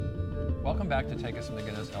Welcome back to Takis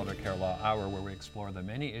McGinnis Elder Care Law Hour, where we explore the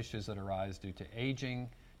many issues that arise due to aging,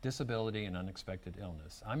 disability, and unexpected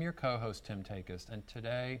illness. I'm your co-host, Tim Takis, and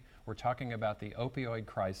today we're talking about the opioid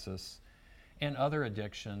crisis and other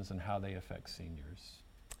addictions and how they affect seniors.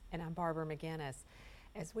 And I'm Barbara McGinnis.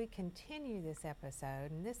 As we continue this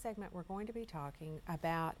episode, in this segment we're going to be talking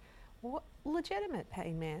about legitimate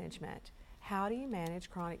pain management. How do you manage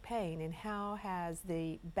chronic pain, and how has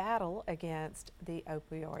the battle against the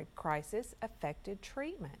opioid crisis affected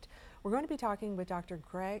treatment? We're going to be talking with Dr.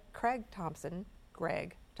 Greg Thompson,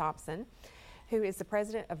 who is the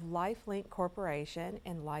president of LifeLink Corporation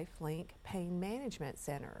and LifeLink Pain Management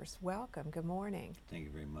Centers. Welcome. Good morning. Thank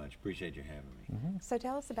you very much. Appreciate you having me. So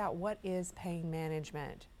tell us about what is pain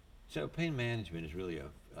management. So pain management is really a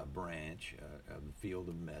branch of the field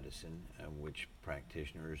of medicine in which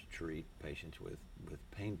practitioners treat patients with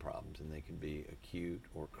pain problems, and they can be acute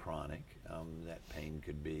or chronic. That pain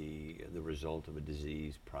could be the result of a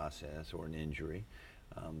disease process or an injury.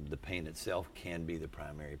 The pain itself can be the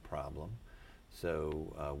primary problem.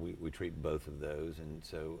 So we treat both of those, and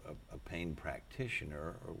so a pain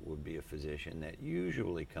practitioner would be a physician that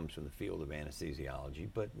usually comes from the field of anesthesiology,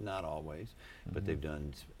 but not always. But they've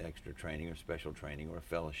done extra training or special training or a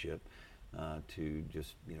fellowship to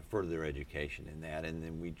just further their education in that, and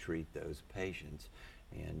then we treat those patients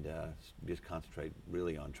and just concentrate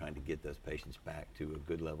really on trying to get those patients back to a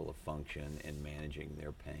good level of function and managing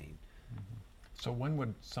their pain. So when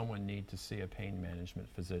would someone need to see a pain management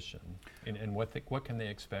physician, and what can they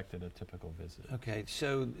expect at a typical visit? Okay,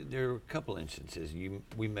 so there are a couple instances.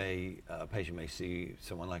 A patient may see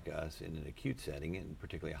someone like us in an acute setting, and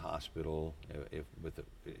particularly a hospital,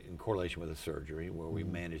 in correlation with a surgery, where we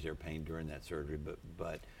manage their pain during that surgery.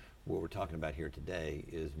 But what we're talking about here today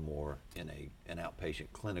is more in an outpatient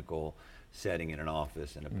clinical setting in an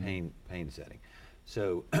office in a pain setting.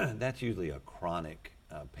 So that's usually a chronic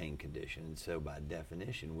pain condition, and so by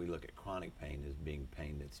definition we look at chronic pain as being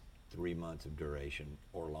pain that's 3 months of duration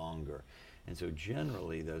or longer. And so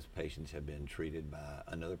generally those patients have been treated by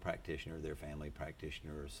another practitioner, their family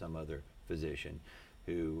practitioner, or some other physician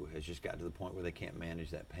who has just got to the point where they can't manage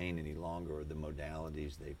that pain any longer, or the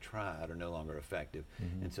modalities they've tried are no longer effective.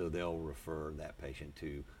 And so they'll refer that patient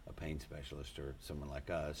to a pain specialist or someone like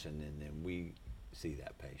us, and then we see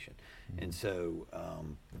that patient. And so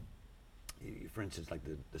for instance, like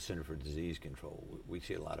the Center for Disease Control, we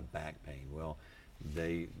see a lot of back pain. Well,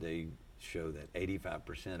 they show that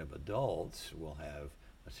 85% of adults will have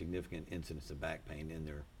a significant incidence of back pain in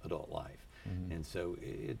their adult life. And so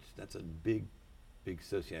that's a big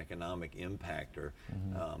socioeconomic impactor,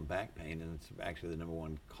 back pain, and it's actually the number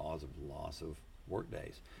one cause of loss of work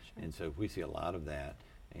days. Sure. And so we see a lot of that,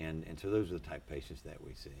 and so those are the type of patients that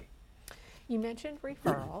we see. You mentioned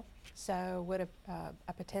referral. So would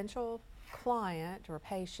a potential client or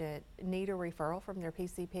patient need a referral from their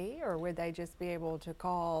PCP, or would they just be able to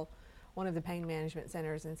call one of the pain management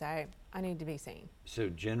centers and say, I need to be seen? So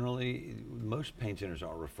generally, most pain centers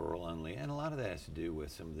are referral only, and a lot of that has to do with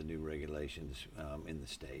some of the new regulations in the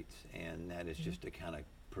states, and that is just to kind of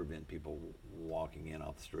prevent people walking in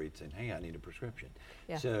off the street saying, hey, I need a prescription.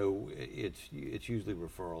 Yeah. So it's usually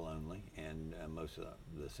referral only, and most of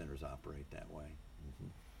the centers operate that way.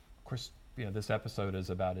 Of course, this episode is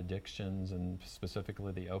about addictions and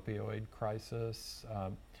specifically the opioid crisis.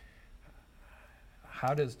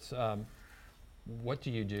 What do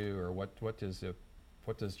you do, or what does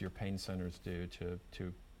your pain centers do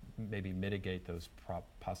to maybe mitigate those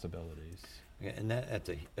possibilities? Yeah, and that's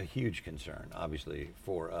a huge concern, obviously,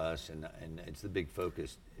 for us, and it's the big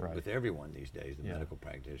focus with everyone these days, the medical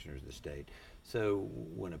practitioners, the state. So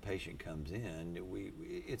when a patient comes in,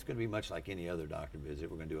 it's going to be much like any other doctor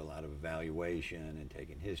visit. We're going to do a lot of evaluation and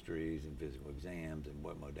taking histories and physical exams and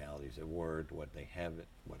what modalities have worked, what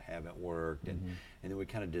haven't worked, and then we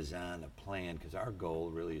kind of design a plan, because our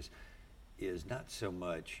goal really is not so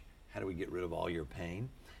much how do we get rid of all your pain,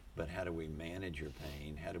 but how do we manage your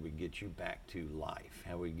pain? How do we get you back to life?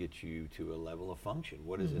 How do we get you to a level of function?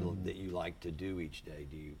 What is it that you like to do each day?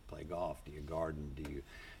 Do you play golf? Do you garden? Do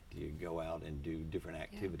you go out and do different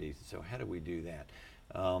activities? Yeah. So how do we do that?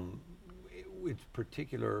 With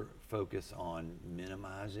particular focus on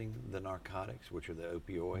minimizing the narcotics, which are the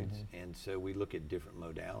opioids, and so we look at different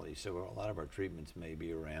modalities. So a lot of our treatments may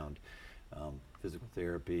be around physical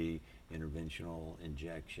therapy, interventional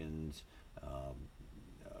injections,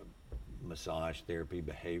 massage therapy,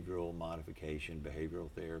 behavioral modification, behavioral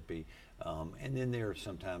therapy, and then there are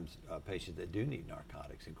sometimes patients that do need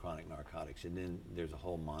narcotics and chronic narcotics, and then there's a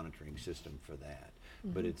whole monitoring system for that.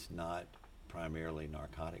 But it's not primarily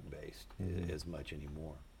narcotic based as much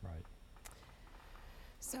anymore. Right.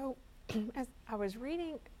 So as I was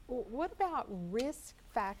reading, what about risk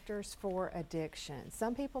factors for addiction?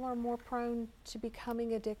 Some people are more prone to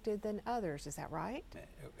becoming addicted than others. Is that right?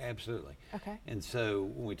 Absolutely. Okay. And so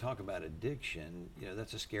when we talk about addiction,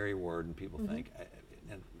 that's a scary word, and people think,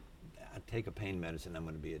 I take a pain medicine, I'm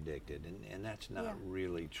going to be addicted, and that's not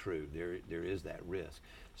really true. There is that risk.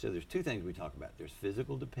 So there's two things we talk about. There's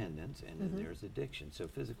physical dependence, and then there's addiction. So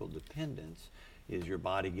physical dependence is your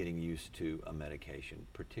body getting used to a medication,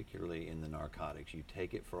 particularly in the narcotics. You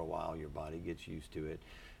take it for a while, your body gets used to it.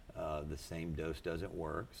 The same dose doesn't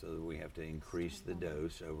work, so we have to increase the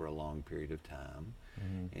dose over a long period of time.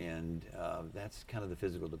 And that's kind of the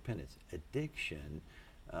physical dependence. Addiction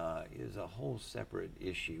is a whole separate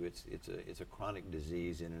issue. It's a chronic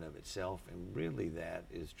disease in and of itself, and really that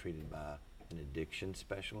is treated by an addiction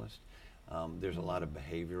specialist. There's a lot of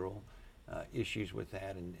behavioral issues with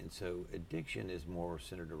that, and so addiction is more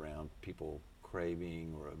centered around people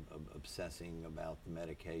craving or obsessing about the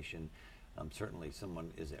medication. Certainly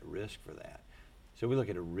someone is at risk for that. So we look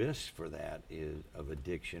at a risk for that of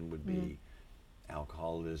addiction would be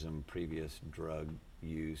alcoholism, previous drug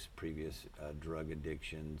use, previous drug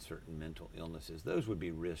addiction, certain mental illnesses. Those would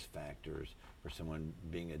be risk factors for someone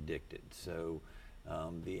being addicted. So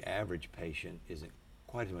the average patient isn't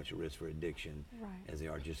quite as much a risk for addiction as they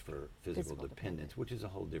are just for physical dependence, which is a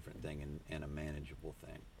whole different thing and a manageable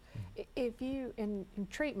thing. If you, in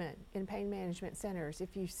treatment, in pain management centers,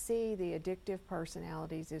 if you see the addictive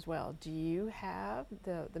personalities as well, do you have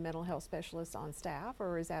the mental health specialists on staff,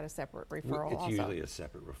 or is that a separate referral It's also? usually a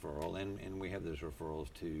separate referral, and we have those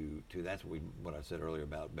referrals to that's what I said earlier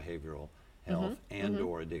about behavioral health and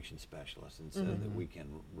or addiction specialists, and so that we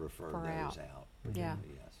can refer those out. Yeah.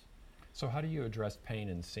 Yes. So how do you address pain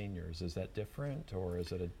in seniors? Is that different, or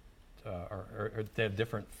is it or they have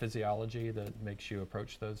different physiology that makes you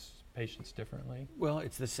approach those patients differently? Well,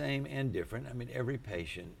 it's the same and different. I mean, every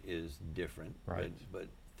patient is different, right? But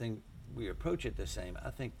we approach it the same. I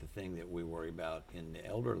think the thing that we worry about in the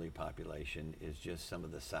elderly population is just some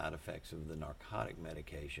of the side effects of the narcotic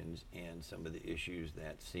medications and some of the issues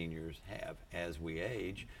that seniors have. As we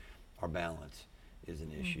age, our balance is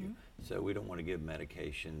an issue. So we don't want to give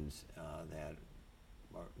medications that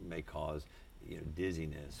may cause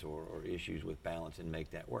dizziness or issues with balance and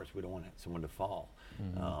make that worse. We don't want someone to fall.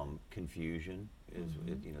 Confusion is,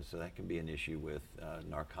 so that can be an issue with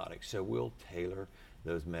narcotics. So we'll tailor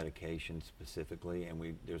those medications specifically,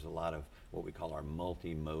 and there's a lot of what we call our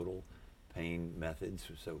multimodal pain methods,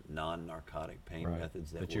 so non-narcotic pain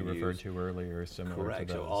methods that you referred to earlier, similar Correct.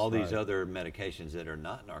 to those. So all these other medications that are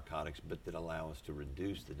not narcotics, but that allow us to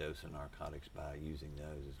reduce the dose of narcotics by using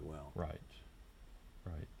those as well. Right.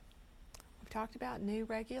 We've talked about new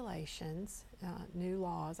regulations, new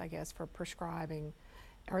laws, I guess, for prescribing.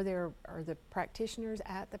 Are the practitioners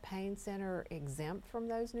at the pain center exempt from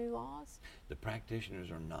those new laws? The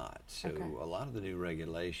practitioners are not. So a lot of the new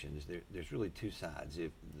regulations, there's really two sides.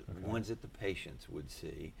 Ones that the patients would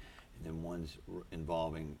see, and then ones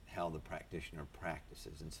involving how the practitioner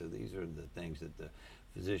practices. And so these are the things that the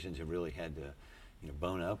physicians have really had to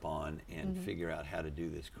bone up on and figure out how to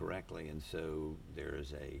do this correctly. And so there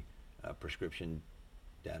is a prescription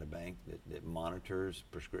data bank that monitors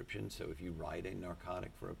prescriptions. So if you write a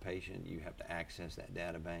narcotic for a patient, you have to access that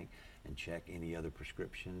data bank and check any other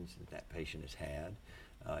prescriptions that patient has had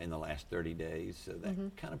in the last 30 days. So that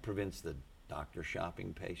kind of prevents the doctor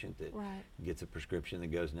shopping patient that gets a prescription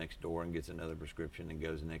that goes next door and gets another prescription and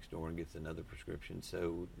goes next door and gets another prescription,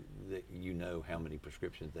 so that how many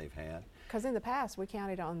prescriptions they've had. Because in the past we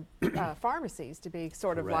counted on pharmacies to be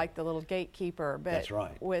sort of Correct. like the little gatekeeper, but That's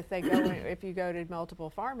right. if you go to multiple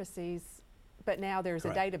pharmacies, but now there's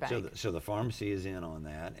Correct. a data bank. So the pharmacy is in on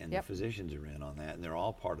that, and Yep. the physicians are in on that, and they're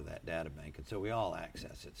all part of that data bank, and so we all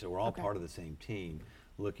access it. So we're all part of the same team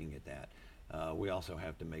looking at that. We also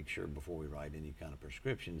have to make sure before we write any kind of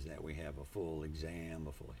prescriptions that we have a full exam,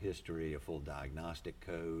 a full history, a full diagnostic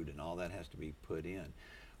code, and all that has to be put in.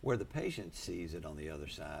 Where the patient sees it on the other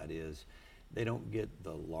side is they don't get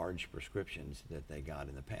the large prescriptions that they got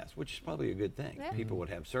in the past, which is probably a good thing. Yeah. People would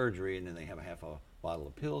have surgery and then they have a half a bottle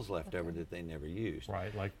of pills left over that they never used.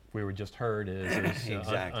 Right, like we were just heard is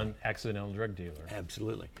Exactly. an accidental drug dealer.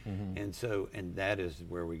 Absolutely. And that is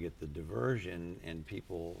where we get the diversion and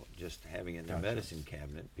people just having it in their medicine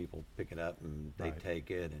cabinet. People pick it up and they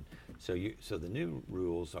take it. And so the new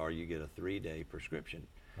rules are you get a 3-day prescription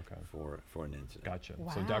for an incident. Gotcha.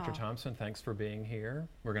 Wow. So Dr. Thompson, thanks for being here.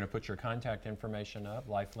 We're going to put your contact information up,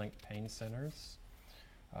 LifeLink Pain Centers,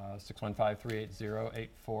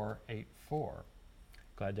 615-380-8484.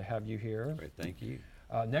 Glad to have you here. Great, thank you.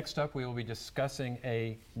 Next up, we will be discussing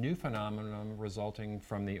a new phenomenon resulting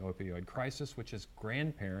from the opioid crisis, which is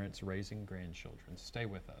grandparents raising grandchildren. Stay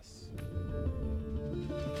with us.